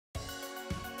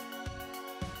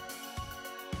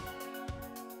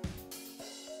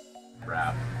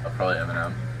Rap. Probably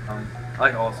Eminem. I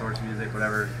like all sorts of music,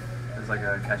 whatever is like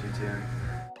a catchy tune.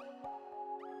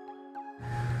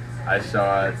 I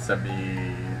shot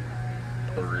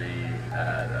 73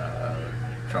 at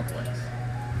trampolines.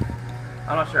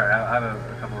 I'm not sure. I have a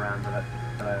couple rounds that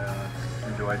I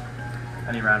enjoyed.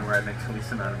 Any round where I make the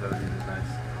least amount of those is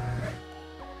nice.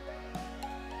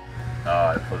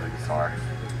 I play the guitar.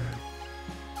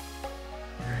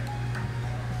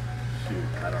 Shoot,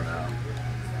 I don't know.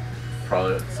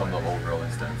 Probably some of the old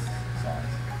Rolling Stones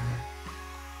songs.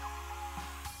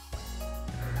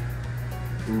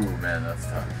 Ooh, man, that's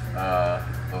tough.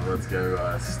 Well, let's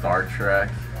go Star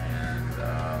Trek and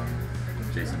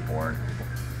Jason Bourne.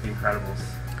 The Incredibles.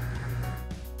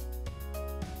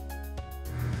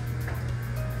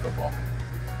 Football.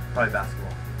 Probably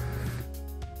basketball.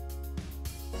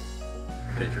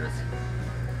 Patriots.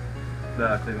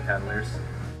 The Cleveland Cavaliers.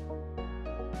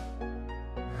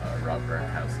 Rob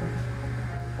Gronkowski.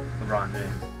 LeBron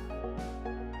James.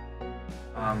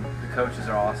 The coaches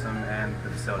are awesome and the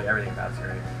facility, everything about it's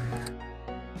great.